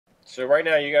So right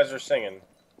now you guys are singing.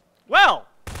 Well!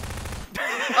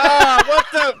 What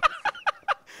the?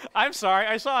 I'm sorry,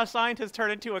 I saw a scientist turn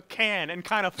into a can and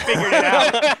kind of figured it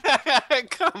out.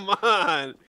 Come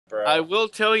on. Bro. I will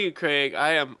tell you, Craig,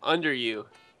 I am under you.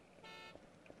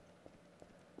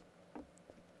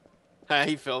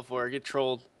 He fell for it. Get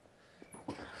trolled.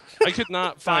 I could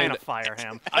not Die in find. a fire,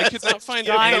 Ham. I could not find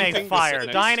Die in anything a to fire.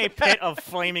 say. Die in a pit of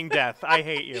flaming death. I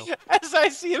hate you. As I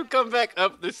see him come back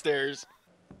up the stairs.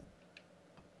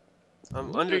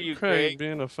 I'm Look under at you, Craig Craig.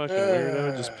 being a fucking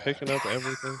weirdo, just picking up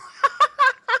everything.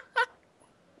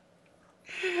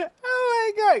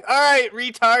 Oh my god. Alright,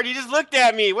 retard, you just looked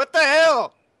at me. What the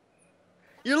hell?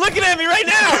 You're looking at me right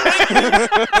now!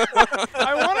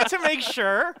 I wanted to make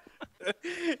sure.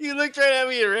 You looked right at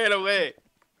me and ran away.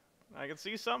 I can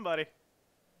see somebody.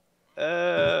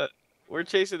 We're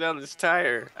chasing down this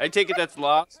tire. I take it that's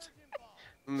lost?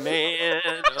 Man.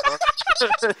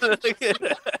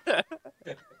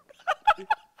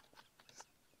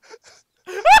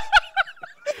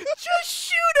 Just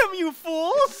shoot him, you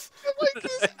fools!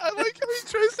 I like how he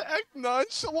tries to act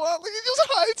nonchalant. Like he just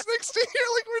hides next to here.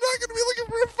 Like we're not gonna be looking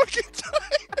for a fucking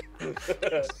tire.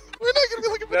 We're not gonna be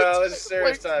looking for No, the this is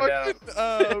serious time now.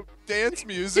 fucking, dance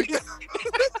music. Yeah,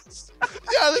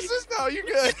 this is no. You're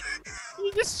good.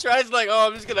 He just tries like, oh,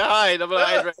 I'm just gonna hide. I'm gonna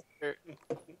hide right here.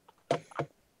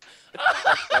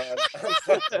 Man,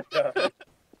 I'm fucking done.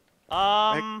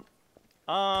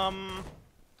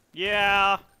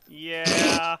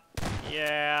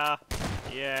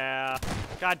 Yeah.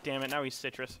 God damn it, now he's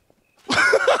citrus.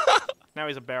 Now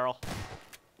he's a barrel.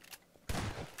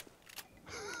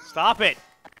 Stop it!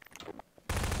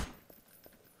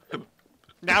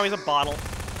 Now he's a bottle.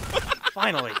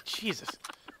 Finally, Jesus.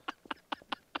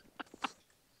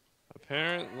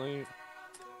 Apparently,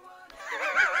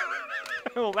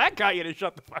 Well, that got you to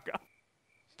shut the fuck up.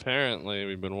 apparently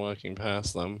we've been walking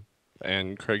past them,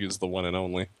 and Craig is the one and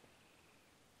only.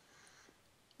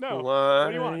 No. What? What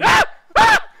do you want? Ah!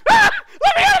 Ah! Ah!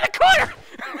 Let me out of the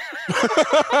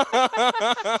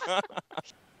corner!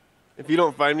 If you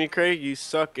don't find me, Craig, you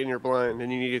suck and you're blind,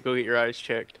 and you need to go get your eyes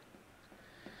checked.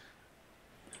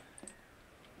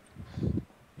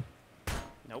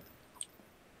 Nope.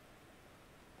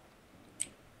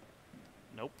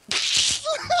 Nope.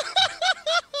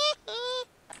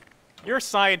 Your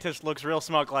scientist looks real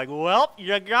smug like, well,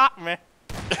 you got me.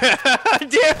 Damn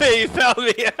it, you found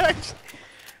me.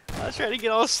 I was trying to get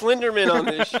all Slenderman on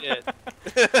this shit.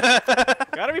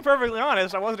 Gotta be perfectly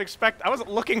honest, I wasn't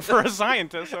looking for a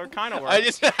scientist, so it kind of worked.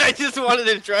 I just wanted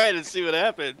to try it and see what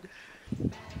happened.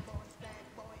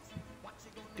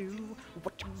 Do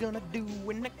what you gonna do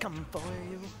when they come for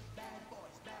you.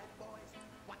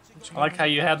 I like how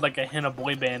you had like a hint of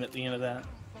boy band at the end of that.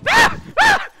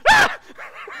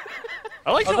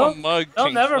 I like Oh, how a don't- mug They'll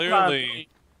can never find clearly. me.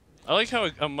 I like how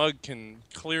a mug can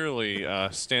clearly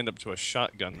stand up to a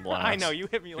shotgun blast. I know, you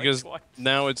hit me like Because twice.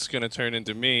 now it's gonna turn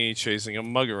into me chasing a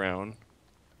mug around.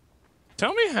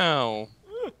 Tell me how.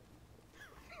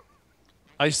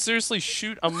 I seriously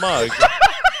shoot a mug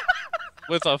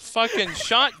with a fucking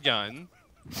shotgun.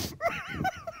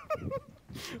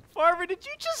 Farver, did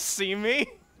you just see me?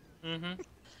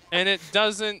 And it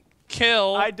doesn't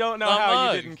kill. I don't know the how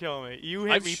mug. you didn't kill me. You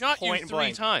hit I've me shot you point 3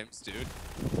 blank. times, dude.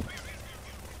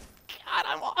 God,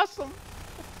 I'm awesome.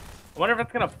 I wonder if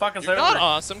it's gonna fuck us You're over. not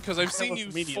awesome because I've seen us you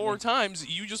immediately. 4 times.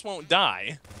 You just won't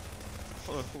die.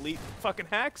 Elite fucking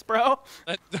hacks, bro.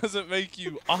 That doesn't make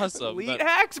you awesome. Elite That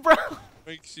hacks, bro.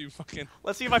 makes you fucking.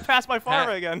 Let's see if I pass my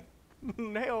Farver Hack. again.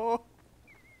 No.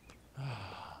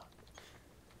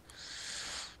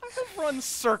 I have run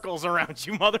circles around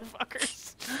you,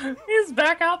 motherfuckers. He's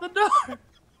back out the door.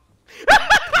 No!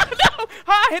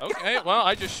 Hi! Okay, well,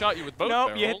 I just shot you with both Nope,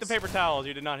 barrels. you hit the paper towels.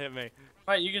 You did not hit me.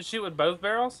 Wait, you can shoot with both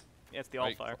barrels? Yeah, it's the alt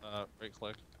Right, fire. right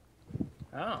click.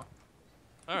 Oh.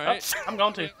 Alright. I'm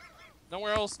going to.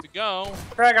 Nowhere else to go.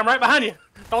 Craig, I'm right behind you.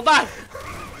 Don't die.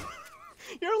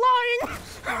 You're lying!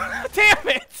 Damn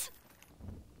it!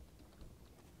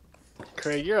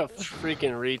 Craig, you're a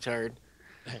freaking retard.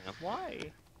 Hang on.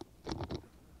 Why?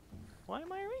 Why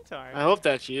am I a retard? I hope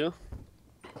that's you.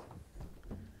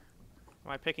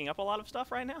 Am I picking up a lot of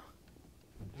stuff right now?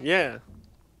 Yeah.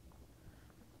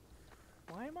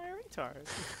 Why am I a retard?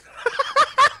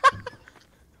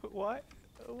 What?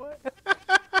 What?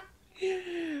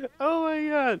 Oh my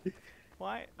god.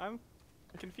 Why? I'm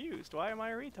confused. Why am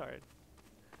I a retard?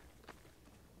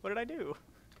 What did I do?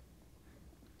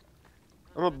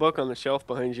 I'm a book on the shelf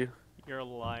behind you. You're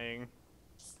lying.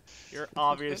 You're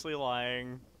obviously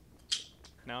lying.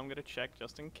 Now I'm gonna check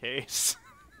just in case.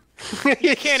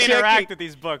 You can't interact with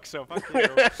these books, so fuck you.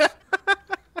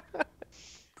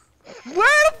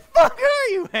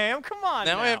 you, Ham. Come on.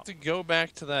 Now I have to go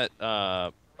back to that.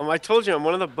 I told you I'm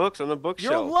one of the books on the You're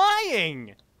bookshelf.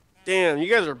 lying. Damn, you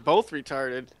guys are both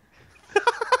retarded.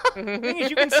 The thing is,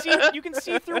 you can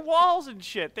see through walls and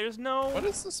shit. There's no. What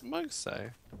does this mug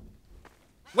say?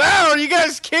 Wow, are you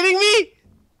guys kidding me?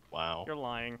 Wow. You're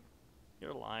lying.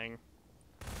 You're lying.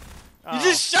 You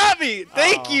just shot me.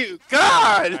 Thank Oh. you.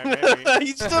 God. Alright, maybe.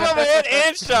 You stood on my head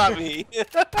and shot me.